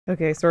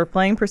Okay, so we're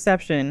playing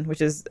Perception, which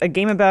is a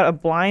game about a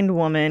blind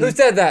woman. Who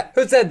said that?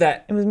 Who said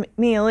that? It was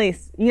me,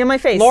 Elise. You know my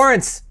face.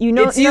 Lawrence. You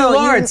know, it's you,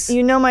 Lawrence.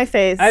 You know my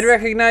face. I'd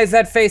recognize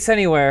that face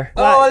anywhere.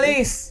 What? Oh,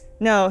 Elise.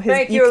 No,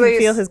 Thank you can Elise.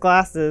 feel his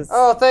glasses.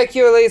 Oh, thank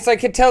you, Elise. I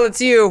can tell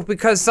it's you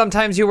because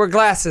sometimes you wear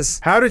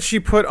glasses. How did she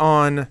put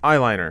on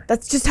eyeliner?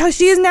 That's just how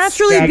she is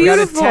naturally She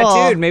beautiful. got it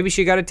tattooed. Maybe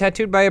she got it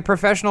tattooed by a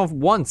professional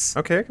once.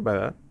 Okay, I can buy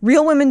that.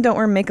 Real women don't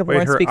wear makeup Wait,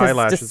 once her because it's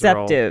eyelashes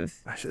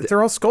deceptive.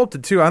 They're all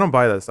sculpted too. I don't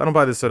buy this. I don't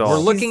buy this at all. We're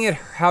looking at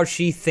how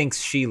she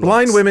thinks she looks.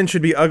 Blind women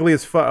should be ugly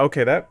as fuck.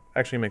 Okay, that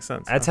actually makes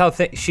sense. That's how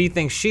she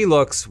thinks she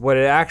looks. What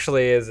it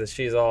actually is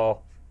she's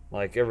all,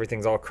 like,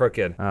 everything's all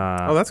crooked.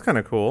 Oh, that's kind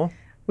of cool.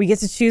 We get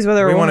to choose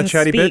whether We a want woman a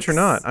chatty speaks. bitch or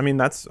not. I mean,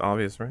 that's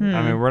obvious, right?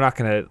 I mean, we're not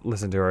gonna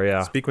listen to her,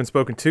 yeah. Speak when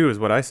spoken to is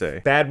what I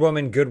say. Bad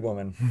woman, good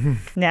woman.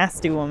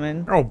 Nasty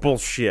woman. Oh,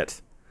 bullshit.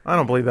 I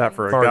don't believe that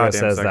for a Fargo goddamn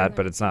says second. that,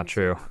 but it's not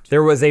true.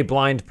 There was a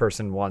blind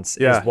person once,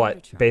 Yeah. is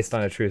what based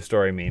on a true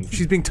story means.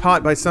 She's being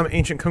taught by some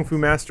ancient kung fu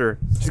master.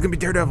 She's gonna be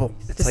Daredevil.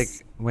 It's like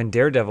when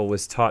Daredevil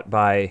was taught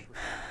by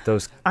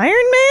those. Iron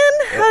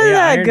Man? How did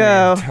that Iron go?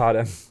 Man taught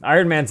him.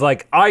 Iron Man's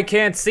like, I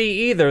can't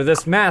see either.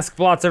 This mask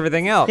blots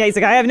everything out. Yeah, he's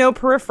like, I have no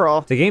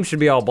peripheral. The game should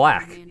be all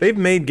black. They've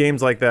made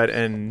games like that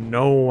and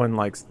no one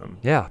likes them.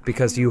 Yeah,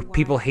 because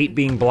people hate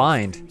being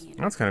blind.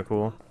 That's kind of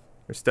cool.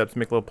 Her steps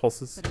make little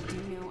pulses.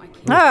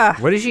 Ah,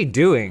 What is she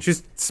doing?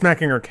 She's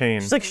smacking her cane.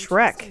 she's like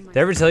Shrek. Did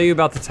I ever tell you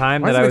about the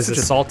time Why that does it I make was such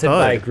a assaulted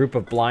thud? by a group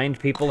of blind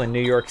people in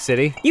New York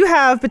City? You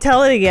have, but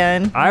tell it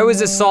again. I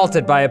was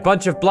assaulted by a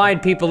bunch of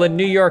blind people in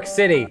New York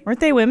City. Weren't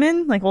they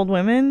women? Like old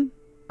women?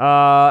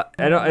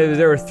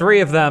 There were 3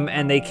 of them,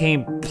 and they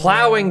came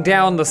plowing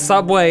down the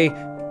subway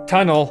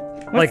tunnel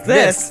like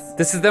this?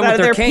 This is them Is with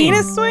that their their cane.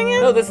 penis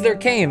swinging? No, this is their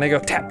cane. They go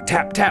tap,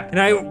 tap, tap. And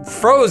I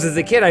froze as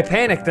a kid. I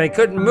panicked. I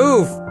couldn't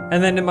move.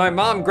 And then my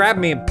mom grabbed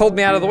me and pulled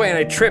me out of the way, and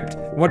I tripped.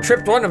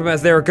 Tripped one of them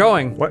as they were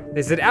going. What?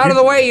 They said, out of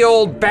the way, you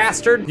old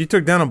bastard. You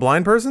took down a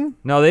blind person?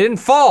 No, they didn't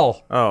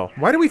fall. Oh,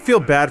 why do we feel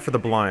bad for the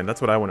blind? That's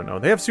what I want to know.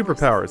 They have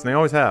superpowers, and they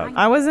always have.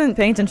 I wasn't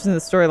paying attention to the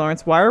story,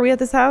 Lawrence. Why are we at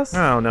this house?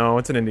 I don't know.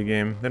 It's an indie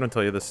game. They don't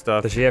tell you this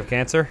stuff. Does she have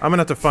cancer? I'm gonna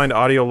have to find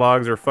audio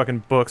logs or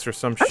fucking books or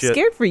some I'm shit.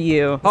 scared for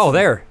you. Oh,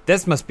 there.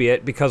 This must be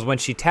it, because when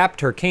she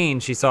tapped her cane,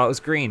 she saw it was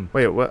green.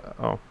 Wait, what?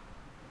 Oh.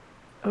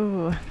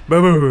 Ooh.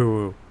 Boo boo boo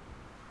boo.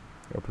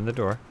 Open the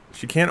door.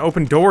 She can't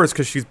open doors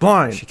because she's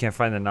blind. She can't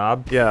find the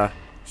knob. Yeah.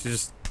 She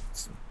just.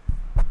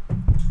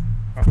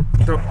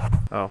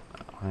 Oh.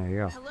 There you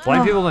go.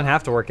 Blind people don't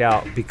have to work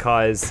out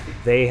because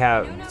they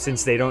have,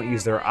 since they don't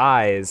use their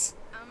eyes,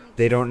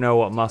 they don't know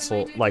what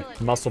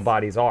muscle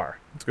bodies are.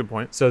 That's a good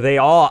point. So they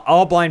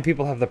all blind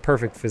people have the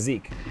perfect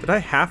physique. Did I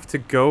have to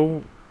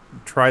go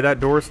try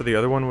that door so the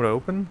other one would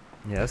open?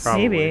 Yes.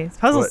 Probably. Maybe. It's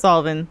puzzle What?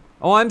 solving.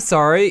 Oh, I'm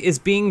sorry. Is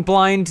being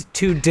blind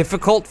too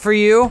difficult for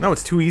you? No,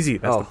 it's too easy.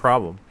 That's Oh. the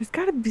problem. There's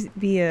gotta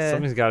be a...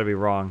 Something's got to be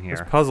wrong here.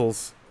 There's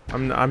puzzles.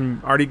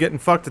 I'm already getting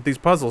fucked at these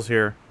puzzles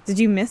here. Did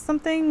you miss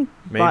something?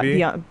 Maybe.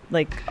 Beyond,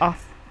 like,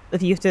 off...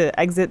 If you have to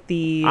exit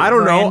the I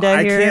don't know. veranda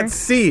I here? can't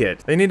see it.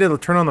 They need to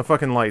turn on the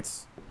fucking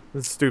lights.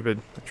 This is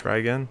stupid. Try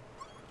again.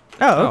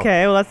 Oh,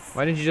 okay. Well, that's...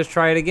 Why didn't you just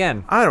try it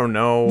again? I don't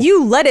know.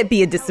 You let it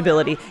be a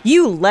disability.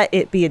 You let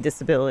it be a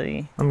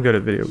disability. I'm good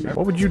at video games.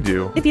 What would you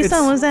do? If your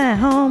son was at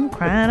home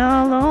crying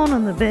all alone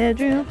on the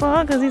bedroom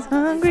floor because he's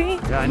hungry.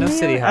 Yeah, I know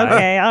City High.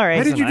 Okay, all right.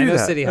 How did you I do know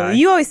that? City High.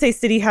 You always say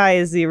City High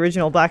is the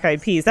original Black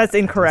Eyed Peas. That's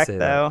incorrect, Say that.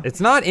 though.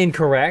 It's not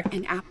incorrect.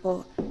 An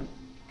apple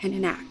and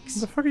an What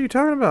axe. the fuck are you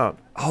talking about?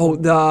 Oh,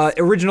 the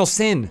original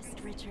sin.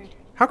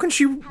 How can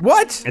she?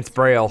 What? It's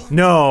Braille.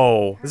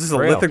 No. This is a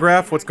Braille.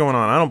 lithograph. What's going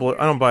on? I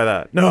don't buy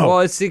that. No. Well,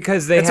 it's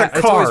because they It's a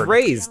it's always card.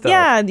 raised, though.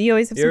 Yeah, you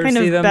always have You some ever kind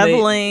see of them? They-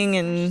 beveling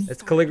and...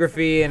 It's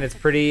calligraphy and it's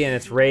pretty and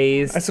it's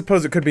raised. I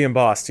suppose it could be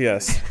embossed.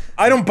 Yes.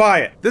 I don't buy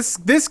it.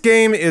 This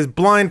game is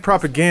blind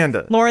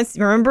propaganda. Lawrence,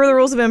 remember the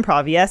rules of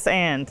improv. Yes,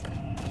 and.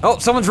 Oh,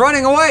 someone's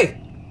running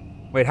away!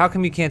 Wait, how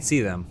come you can't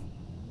see them?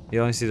 You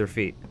only see their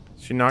feet.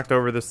 She knocked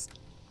over this.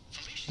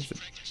 Is it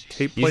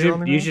tape You player on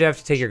the should ground? have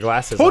to take your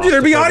glasses Told off you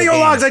there'd be to play the audio game.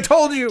 logs. I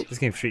told you. This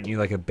game's treating you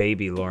like a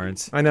baby,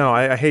 Lawrence. I know.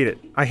 I hate it.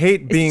 I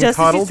hate being It's just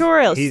coddled. a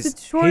tutorial. It's He's just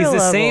a tutorial the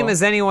level. same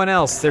as anyone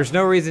else. There's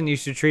no reason you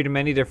should treat him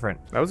any different.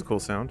 That was a cool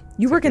sound.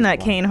 You work in that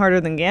cane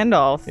harder than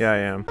Gandalf. Yeah, I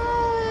am.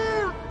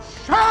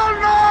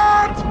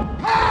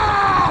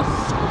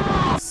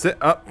 Sit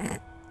up.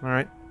 All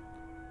right.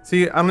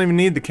 See, I don't even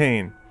need the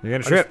cane. You're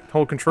gonna I trip. just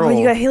hold control. Oh,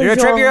 you got Haley You're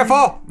gonna trip, you're gonna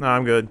Joel. fall! No,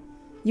 I'm good.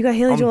 You got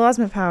Haley Joel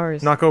Osment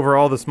powers. Knock over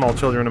all the small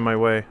children in my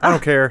way. I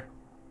don't care.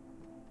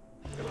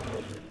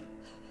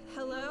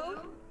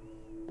 Hello?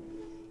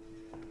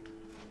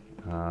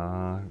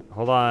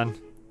 Hold on.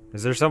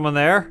 Is there someone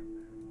there?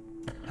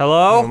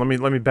 Hello? Oh,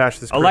 let me bash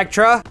this. crick.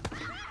 Electra?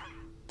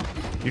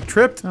 You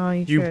tripped. Oh,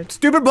 you tripped.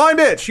 Stupid blind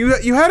bitch.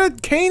 You had a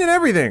cane and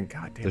everything.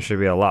 God damn. There should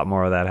be a lot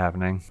more of that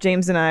happening.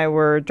 James and I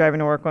were driving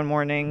to work one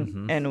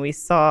morning, and we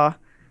saw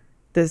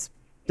this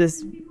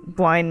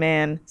blind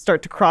man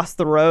start to cross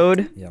the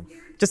road. Yeah.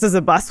 just as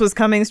a bus was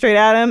coming straight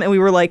at him, and we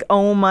were like,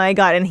 oh my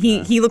god. And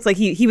he looks like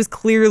he was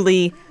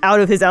clearly out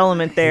of his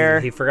element there.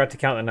 He forgot to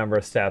count the number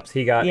of steps.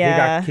 He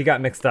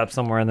got mixed up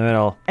somewhere in the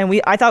middle. And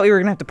I thought we were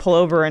gonna have to pull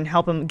over and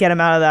help him, get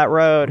him out of that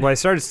road. Well, I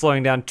started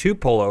slowing down to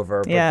pull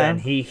over, but then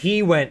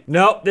he went,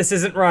 nope, this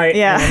isn't right.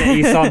 Yeah. And then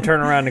you saw him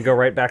turn around and go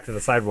right back to the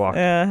sidewalk.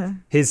 Yeah.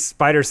 His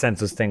spider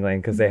sense was tingling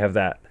because they have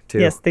that too.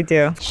 Yes, they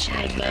do.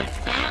 I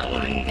love that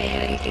one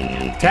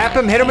very. Tap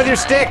him, hit him with your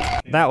stick.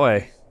 That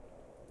way.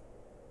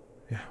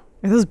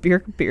 Are those beer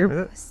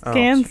cans?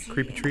 Oh,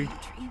 creepy tree.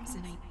 Dreams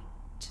and I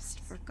just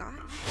forgot.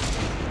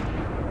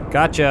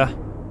 Gotcha.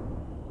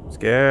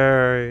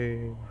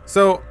 Scary.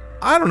 So,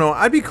 I don't know.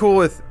 I'd be cool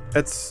with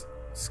let's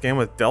scan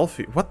with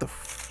Delphi. What the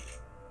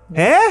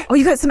Eh? Oh,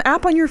 you got some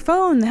app on your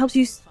phone that helps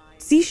you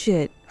see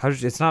shit.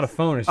 It's not a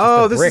phone, it's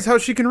just a this brick. is how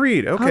she can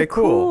read. Okay,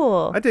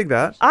 cool. I dig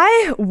that.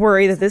 I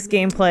worry that this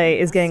gameplay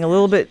is getting a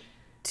little bit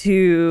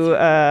too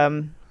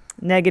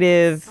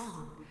negative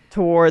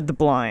toward the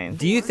blind.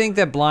 Do you think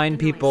that blind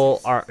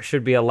people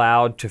should be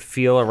allowed to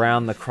feel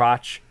around the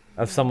crotch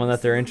of someone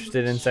that they're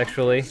interested in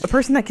sexually? A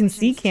person that can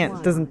see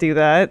doesn't do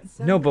that.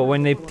 No, but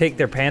when they take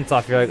their pants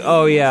off, you're like,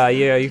 oh yeah,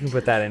 you can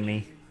put that in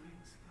me.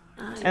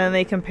 And then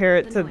they compare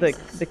it to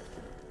the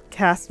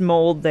cast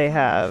mold they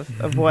have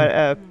of what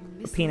a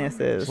penis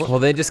is. Well,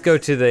 they just go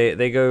to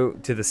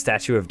the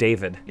statue of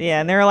David. Yeah,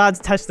 and they're allowed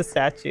to touch the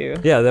statue.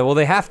 Yeah, well,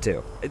 they have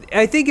to.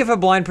 I think if a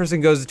blind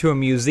person goes to a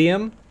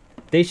museum,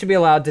 they should be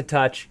allowed to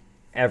touch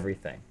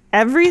everything.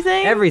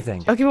 Everything?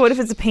 Everything. Okay, but what if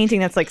it's a painting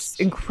that's like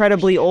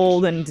incredibly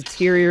old and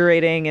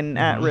deteriorating and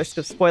at risk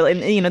of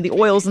spoiling? And you know, the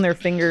oils in their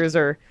fingers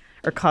are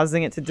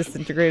causing it to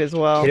disintegrate as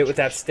well. Hit it with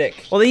that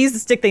stick. Well, they use the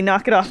stick, they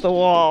knock it off the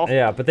wall.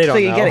 Yeah, but they don't so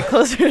know. you get it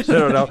closer. They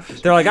don't know.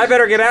 They're like, I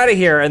better get out of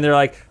here. And they're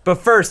like, but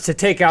first to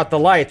take out the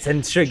lights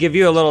and should give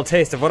you a little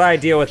taste of what I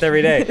deal with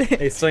every day.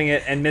 They swing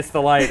it and miss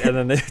the light and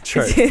then they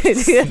try.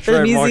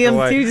 The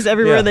museum too, just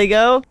everywhere they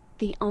go.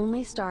 The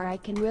only star I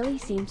can really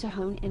seem to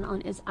hone in on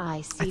is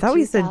I. I thought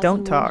we said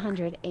don't talk.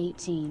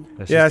 118.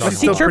 Yeah, she's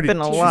still pretty,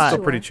 chirping a lot. She's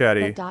still pretty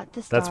chatty.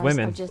 That's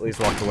women. Please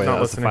walk away. Not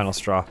That was the listening. final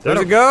straw. There's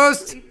a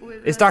ghost.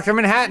 It's Dr.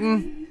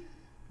 Manhattan.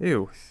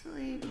 Ew.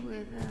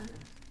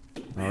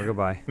 Oh,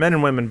 goodbye. Men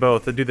and women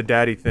both, they do the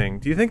daddy thing.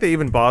 Do you think they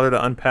even bother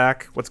to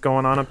unpack what's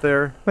going on up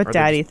there? What Or they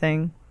daddy just-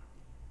 thing?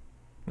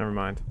 Never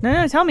mind.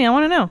 No, tell me. I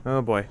want to know.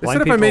 Oh boy. They Blind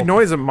said if I made people-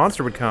 noise, a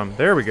monster would come.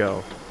 There we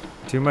go.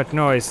 Too much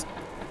noise.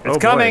 Oh, It's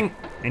boy. coming,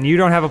 and you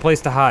don't have a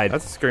place to hide.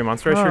 That's a scary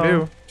monster. I sure Oh.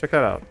 do. Check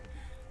that out.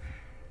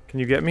 Can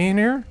you get me in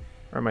here?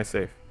 Or am I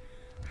safe?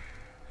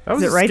 That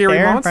was Is a it right scary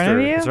there in monster. front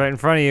of you? It's right in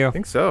front of you. I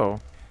think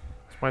so.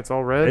 That's why it's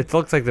all red. It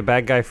looks like the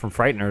bad guy from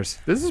Frighteners.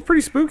 This is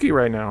pretty spooky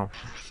right now.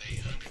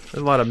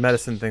 There's a lot of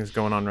medicine things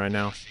going on right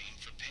now.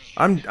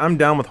 I'm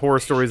down with horror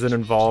stories that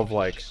involve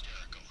like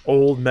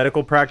old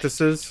medical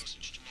practices.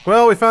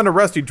 Well, we found a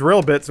rusty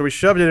drill bit, so we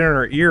shoved it in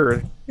her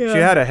ear. She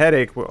had a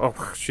headache. Well,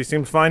 oh, she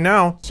seems fine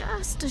now.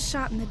 Just a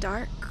shot in the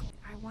dark.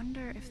 I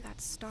wonder if that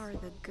star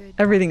the good.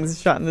 Everything's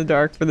shot in the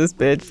dark for this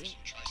bitch.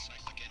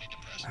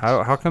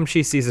 How come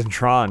she sees in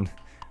Tron?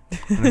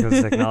 When it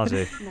comes to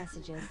technology.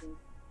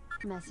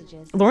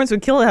 Messages. Lawrence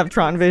would kill to have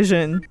Tron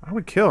vision. I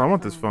would kill. I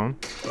want this phone.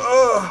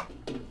 Ugh.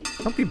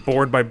 Don't be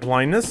bored by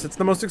blindness. It's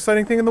the most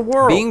exciting thing in the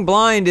world. Being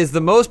blind is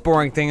the most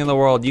boring thing in the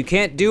world. You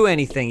can't do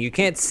anything. You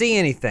can't see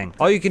anything.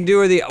 All you can do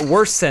are the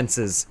worst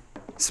senses.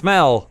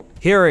 Smell,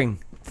 hearing.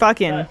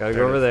 Fucking. Gotta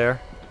go over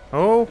there.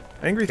 Oh,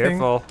 angry thing.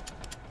 Careful.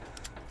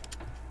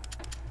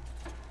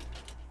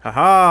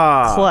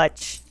 Haha.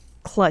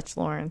 Clutch,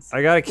 Lawrence.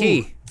 I got a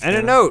key and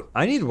a note.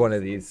 I need one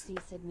of these.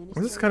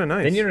 This is kind of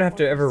nice. Then you don't have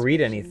to ever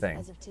read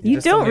anything. You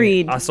Just don't something-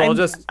 read. So I'll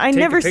just I take a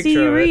never see picture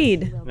you of it.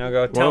 read. Now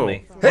go tell Whoa.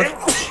 me.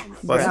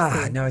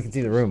 Now I can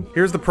see the room.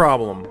 Here's the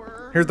problem.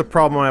 Here's the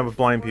problem I have with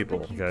blind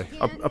people. Okay.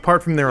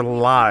 Apart from their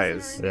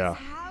lies, Yeah.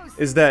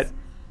 is that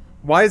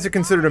why is it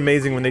considered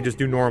amazing when they just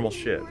do normal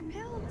shit?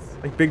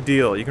 Like, big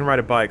deal. You can ride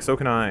a bike. So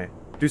can I.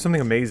 Do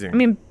something amazing. I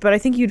mean, but I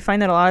think you'd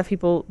find that a lot of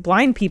people,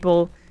 blind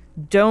people,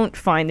 don't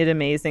find it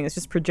amazing. It's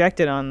just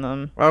projected on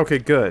them. Okay,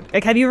 good.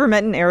 Like, have you ever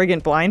met an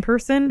arrogant blind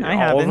person? I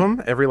haven't. All of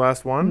them? Every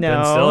last one? No.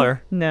 Ben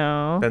Stiller.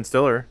 No. Ben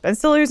Stiller. Ben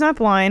Stiller's not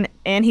blind,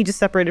 and he just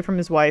separated from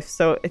his wife.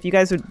 So if you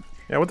guys would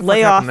Yeah, what the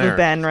lay fuck off happened of there?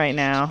 Ben right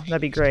now,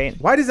 that'd be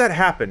great. Why does that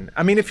happen?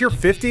 I mean, if you're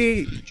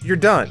 50, you're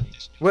done.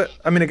 What?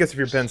 I mean, I guess if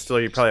you're Ben Stiller,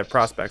 you probably have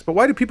prospects. But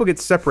why do people get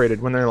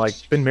separated when they're like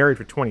been married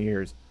for 20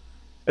 years?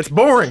 It's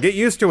boring. Get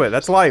used to it.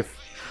 That's life.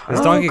 It's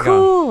Donkey Kong.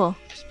 Cool.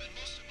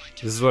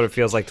 This is what it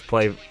feels like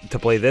to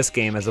play this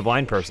game as a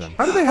blind person.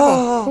 How do they have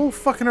a whole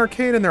fucking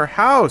arcade in their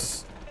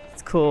house?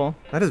 It's cool.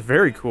 That is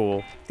very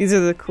cool. These are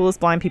the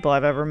coolest blind people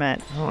I've ever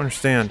met. I don't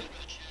understand.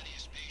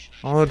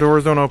 All the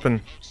doors don't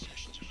open.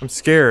 I'm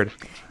scared.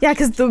 Yeah,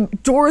 because the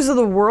doors of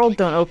the world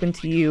don't open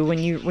to you when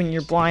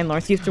you're blind,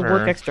 Lawrence. You have to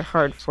work extra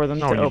hard for them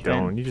No, to you open.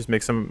 don't. You just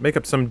make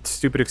up some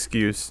stupid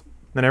excuse.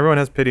 Then everyone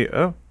has pity.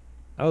 Oh,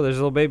 Oh, there's a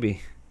little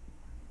baby.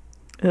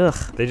 Ugh,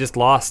 They just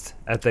lost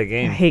at the I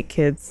game. hate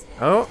kids.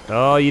 oh.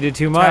 Oh, you did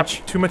too much.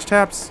 Tap. Too much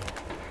taps.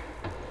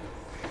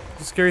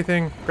 It's a scary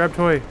thing. Grab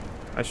toy.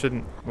 I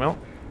shouldn't. Well,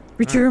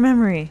 Reach your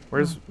memory.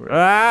 Where's?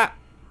 Ah!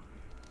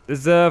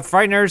 There's the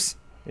frighteners.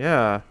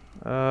 Yeah.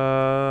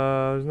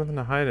 There's nothing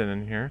to hide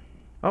in here.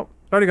 Oh,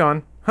 it's already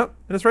gone. Huh,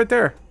 and it's right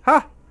there.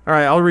 Ha! All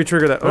right, I'll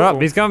re-trigger that. Oh,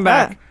 he's coming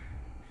back.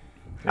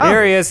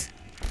 Here he is.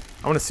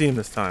 I want to see him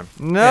this time.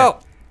 No. Yeah.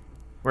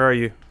 Where are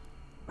you?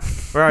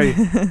 Where are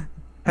you?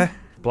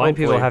 Blind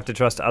people boy. have to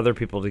trust other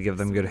people to give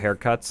them good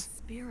haircuts.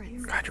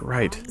 God, you're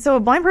right. So a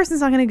blind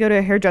person's not going to go to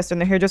a hairdresser,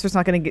 and the hairdresser's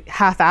not going to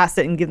half-ass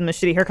it and give them a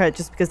shitty haircut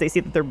just because they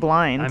see that they're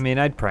blind. I mean,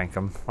 I'd prank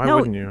them. Why No,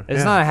 wouldn't you?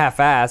 It's not a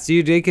half-ass.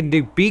 They can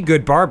be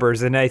good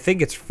barbers, and I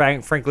think it's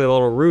frankly a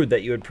little rude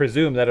that you would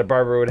presume that a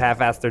barber would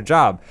half-ass their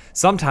job.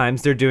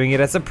 Sometimes they're doing it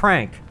as a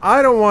prank.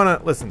 I don't want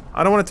to listen.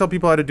 I don't want to tell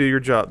people how to do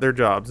their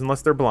jobs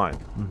unless they're blind.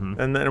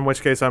 And then in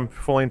which case I'm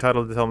fully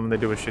entitled to tell them they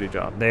do a shitty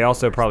job. They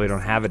also probably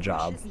don't have a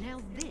job.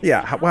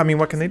 Yeah. Well, I mean,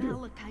 what can they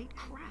do?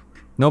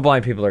 No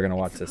blind people are gonna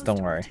watch this.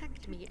 Don't worry.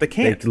 They They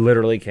can't.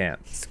 literally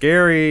can't.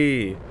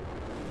 Scary.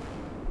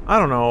 I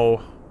don't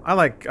know. I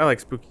like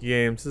spooky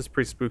games. This is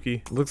pretty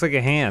spooky. Looks like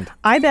a hand.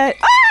 I bet.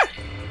 Ah!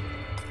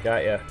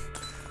 Got ya.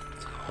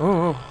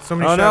 Oh, so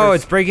many Oh no, shatters.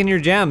 it's breaking your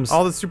gems.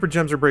 All the super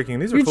gems are breaking.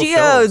 These are Your cool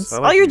geodes. shells. I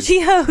like All your these.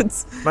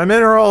 geodes. My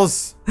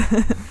minerals.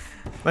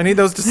 I need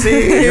those to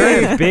see. You're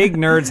in a big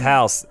nerd's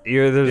house.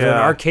 There's an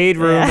Yeah. arcade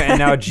room Yeah. and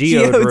now a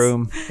geode Geodes.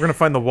 room. We're gonna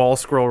find the wall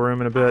scroll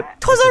room in a bit.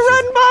 'Twas a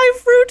run by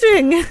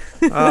fruiting.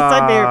 That's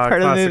my favorite part of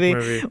the classic movie.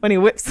 movie. When he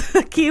whips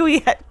a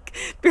kiwi at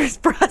Pierce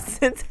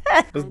Brosnan's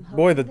head.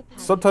 Boy, the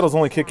subtitles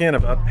only kick in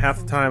about half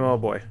the time. Oh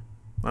boy,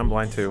 I'm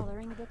blind too.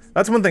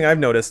 That's one thing I've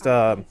noticed.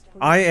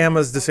 I am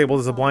as disabled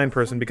as a blind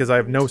person because I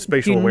have no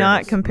spatial Do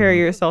awareness. not compare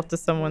yourself to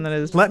someone that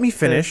is Let me that is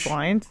finish.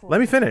 blind. Let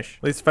me finish.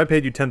 At least if I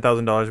paid you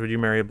 $10,000, would you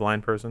marry a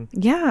blind person?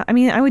 Yeah, I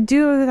mean, I would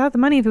do it without the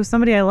money if it was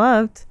somebody I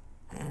loved.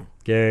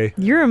 Yay.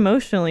 You're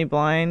emotionally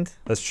blind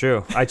That's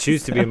true. I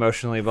choose to be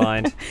emotionally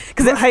blind.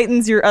 because it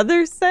heightens your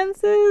other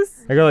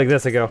senses. I go like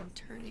this. I go,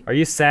 are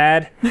you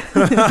sad?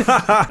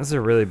 This is a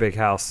really big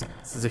house.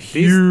 This is a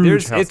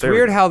huge house. It's There we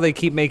weird go. how they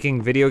keep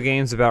making video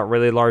games about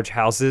really large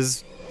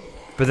houses,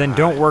 but then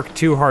don't work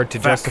too hard to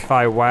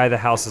justify why the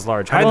house is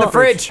large. Hide in Well, the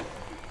fridge.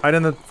 Hide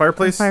in the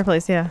fireplace.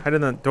 Fireplace, yeah. Hide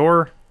in the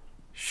door.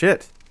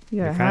 Shit.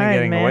 Yeah, You're kind of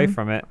getting away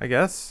from it. I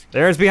guess.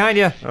 There's behind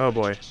you. Oh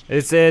boy.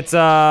 It's Is that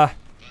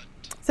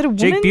a woman?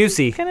 Jake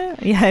Busey. Kinda?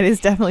 Yeah, it is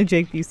definitely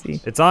Jake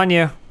Busey. It's on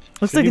you.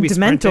 Looks Should like you a be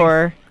sprinting?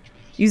 Dementor.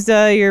 Use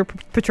your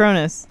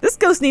Patronus. This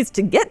ghost needs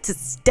to get to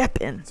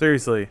stepping.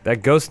 Seriously.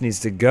 That ghost needs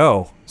to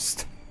go.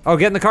 Oh,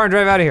 get in the car and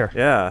drive out of here.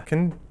 Yeah.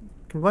 Can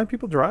blind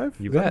people drive?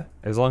 You bet.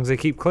 As long as they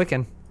keep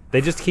clicking. They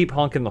just keep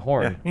honking the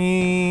horn.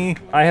 Yeah.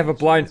 I have a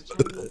blind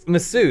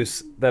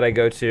masseuse that I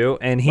go to,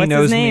 and he What's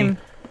knows his name? me.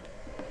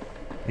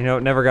 You know,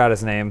 never got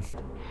his name.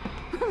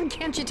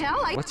 Can't you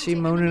tell? What's she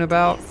moaning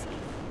about?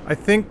 I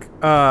think.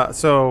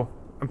 So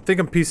I'm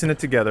piecing it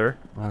together.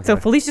 So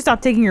Felicia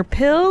stopped taking your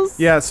pills?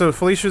 Yeah. So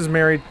Felicia's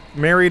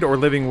married or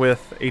living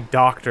with a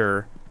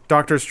doctor.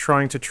 Doctor's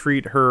trying to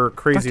treat her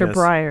craziness. Dr.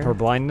 Breyer. Her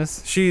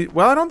blindness?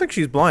 Well, I don't think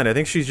she's blind. I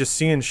think she's just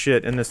seeing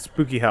shit in this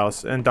spooky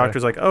house. And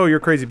doctor's like, "Oh, you're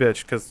a crazy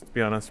bitch." Because to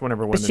be honest,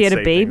 whenever women she had a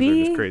say things, they're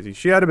baby? just crazy.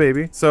 She had a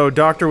baby. So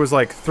doctor was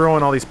like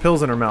throwing all these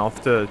pills in her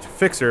mouth to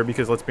fix her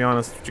because let's be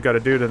honest, what you got to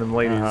do to them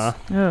ladies. Ugh.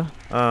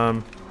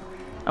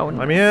 Oh, no.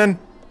 Let me in.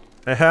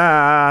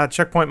 Aha!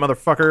 Checkpoint,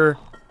 motherfucker.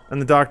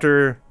 And the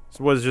doctor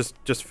was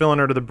just filling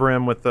her to the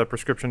brim with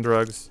prescription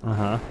drugs.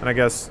 And I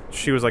guess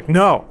she was like,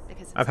 "No,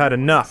 I've had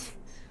enough."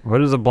 What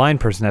does a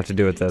blind person have to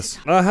do with this?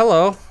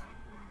 Hello.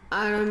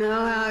 I don't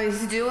know how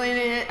he's doing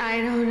it.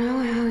 I don't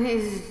know how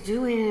he's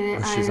doing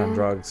it. Oh, she's on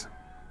drugs.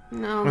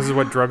 No. This is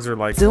what drugs are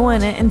like.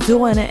 Doing it and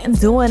doing it and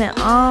doing it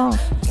all.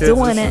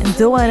 Doing it and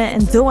doing it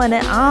and doing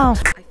it all.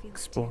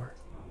 Explore.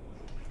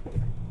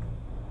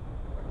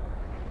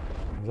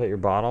 Is that your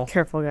bottle?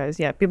 Careful, guys.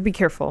 Yeah, be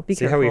careful. Be See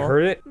careful. how we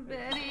heard it?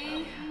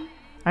 Betty,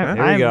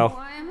 There we go.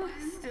 why am I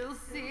still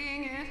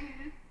seeing it?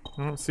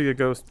 I don't see a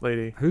ghost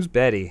lady. Who's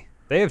Betty?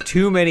 They have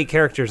too many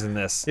characters in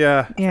this.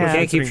 Yeah. Yeah. We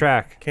can't keep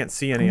track. Can't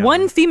see any of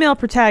One them. female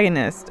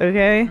protagonist,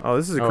 okay? Oh,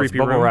 this is a Oh, it's creepy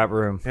bubble room. wrap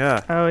room.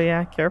 Yeah. Oh,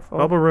 yeah, careful.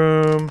 Bubble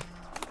room.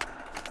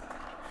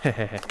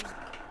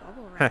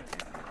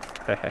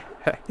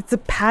 It's a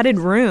padded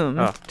room.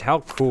 Oh.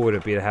 How cool would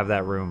it be to have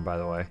that room, by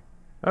the way?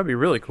 That'd be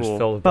really Just cool.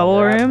 filled with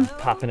Bubble wrap, room?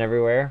 popping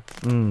everywhere.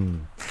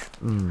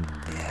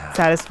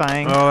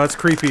 Satisfying. Oh, that's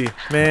creepy.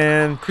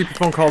 Man, creepy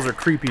phone calls are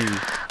creepy.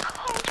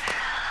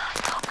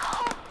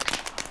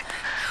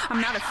 I'm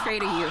not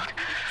afraid of you.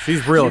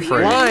 She's real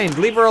afraid. Blind,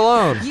 leave her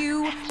alone.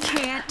 You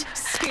can't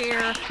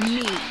scare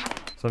me.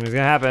 Something's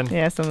gonna happen.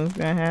 Yeah, something's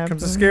gonna happen.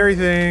 Comes a scary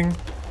thing.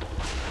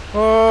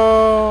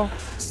 Oh.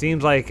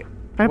 Seems like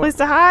Find a place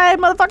to hide,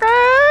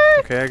 motherfucker!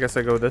 Okay, I guess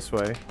I go this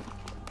way.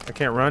 I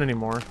can't run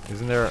anymore.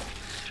 isn't there?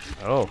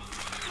 Oh,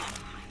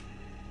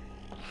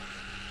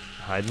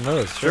 hiding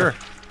those. Sure.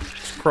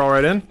 Just crawl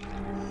right in.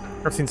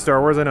 I've seen Star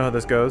Wars. I know how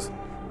this goes.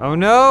 Oh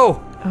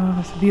no! Oh,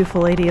 it's a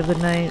beautiful lady of the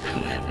night.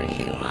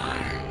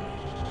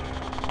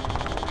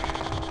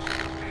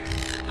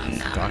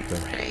 Doctor.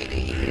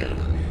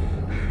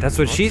 That's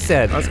what she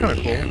said. That's kind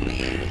of cool.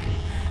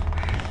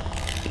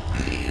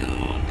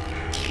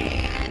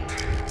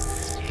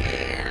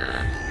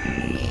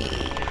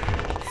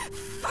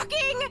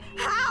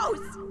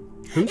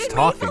 Who's it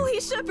talking? made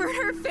Felicia burn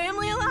her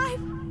family alive.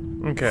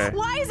 Okay.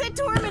 Why is it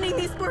tormenting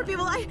these poor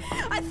people? I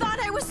thought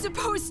I was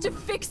supposed to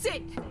fix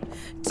it.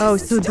 Oh,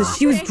 To so stop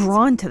she was it.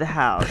 drawn to the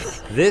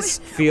house. This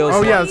feels.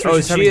 Oh, yeah, that's right, Oh,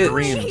 she's having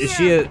dreams. Is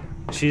she a?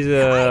 She's I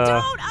a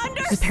don't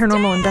understand. She's a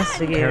paranormal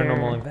investigator.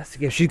 paranormal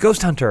investigator. She's a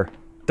ghost hunter.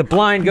 The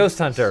blind ghost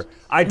hunter.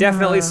 I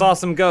definitely saw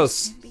some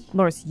ghosts.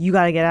 Lawrence, you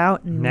gotta get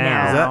out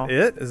now. Is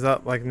that it? Is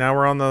that like now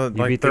we're on the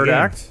You like beat the third game.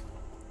 act?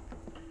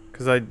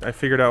 Because I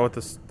figured out what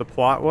the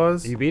plot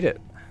was. You beat it.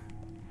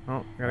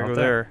 Oh, gotta Out go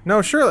there. there.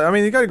 No, surely. I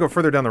mean, you gotta go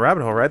further down the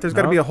rabbit hole, right? There's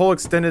gotta No. be a whole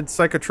extended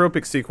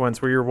psychotropic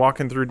sequence where you're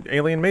walking through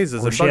alien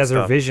mazes Or and she bug has her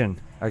stuff. vision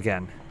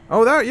again.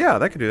 Oh, that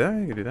could do that.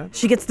 You could do that.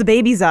 She gets the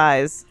baby's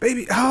eyes.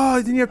 Baby,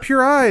 oh, then you have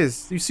pure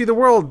eyes. You see the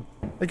world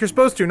like you're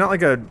supposed to, not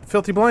like a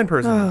filthy blind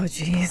person. Oh,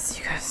 jeez,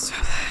 you gotta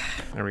stop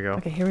that. There we go.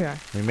 Okay, here we are.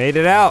 We made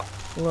it out.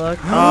 Look.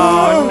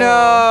 Oh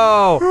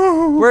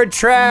no! We're Vine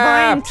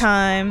trapped.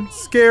 time.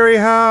 Scary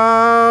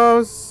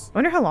house. I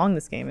wonder how long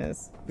this game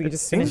is. We could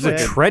just seems finish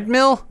Is it it. a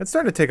treadmill? It's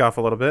starting to take off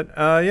a little bit.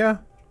 Yeah.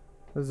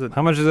 This is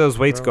How much do those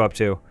weights go up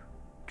to?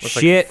 Looks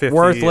like Shit, 50,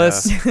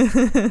 worthless.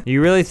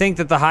 You really think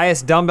that the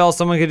highest dumbbell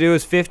someone could do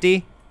is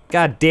 50?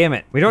 God damn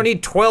it. We don't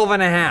need 12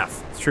 and a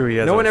half. It's true. He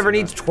has. No one always ever said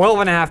needs that. 12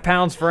 and a half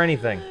pounds for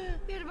anything.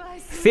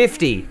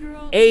 50,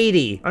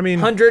 80, I mean-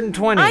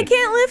 120. I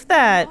can't lift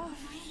that.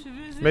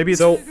 Maybe it's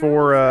So-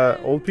 for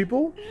old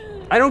people.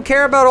 I don't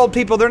care about old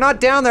people. They're not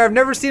down there. I've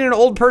never seen an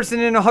old person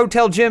in a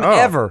hotel gym Oh,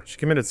 ever. She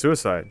committed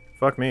suicide.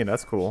 Fuck me.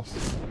 That's cool.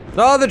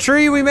 Oh, the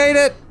tree, we made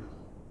it.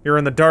 You're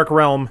in the dark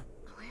realm.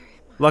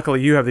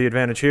 Luckily, you have the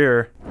advantage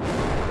here.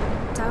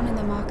 Down in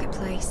the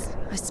marketplace,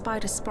 I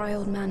spied a spry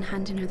old man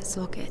handing her this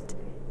locket.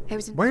 It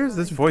was Where is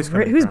this voice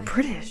coming Who's from?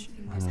 British?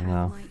 I don't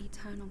know.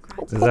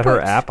 Is Is that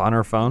her app on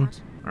her phone?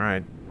 All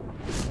right.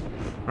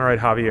 All right,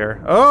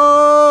 Javier.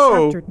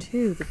 Oh! Chapter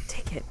 2, the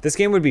ticket. This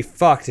game would be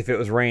fucked if it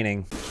was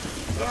raining.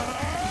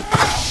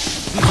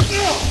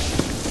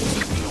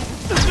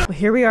 Well,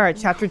 here we are at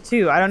chapter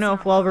 2. I don't know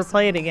if we'll ever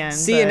play it again.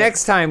 See you but-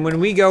 next time when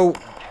we go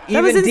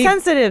That was even deep.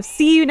 insensitive.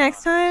 See you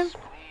next time.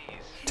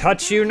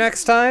 Touch you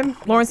next time?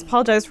 Lawrence,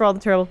 apologize for all the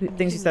terrible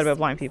things you said about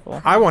blind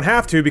people. I won't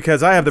have to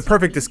because I have the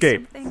perfect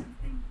escape.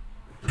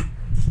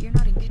 You're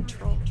not in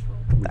control.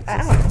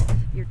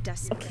 You're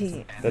desperate.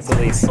 Okay. That's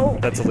Elise.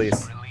 That's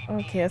Elise.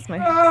 Okay, that's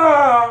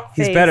my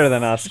He's face. better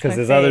than us because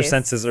My his other face.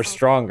 senses are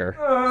stronger.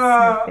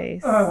 My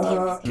face.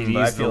 Can you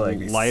use the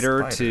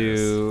lighter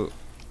to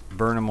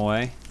burn them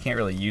away? Can't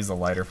really use a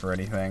lighter for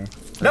anything.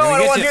 They're No, gonna I don't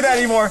get want to you. do that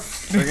anymore.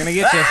 They're gonna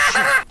get you.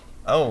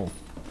 Oh,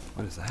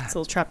 What is that? It's a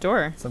little trap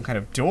door. some kind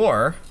of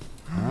door.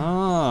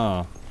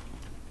 Oh.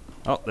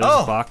 Oh, there's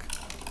Oh. a clock.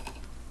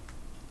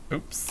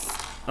 Oops.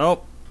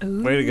 Oh,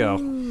 way to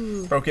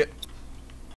go. Broke it.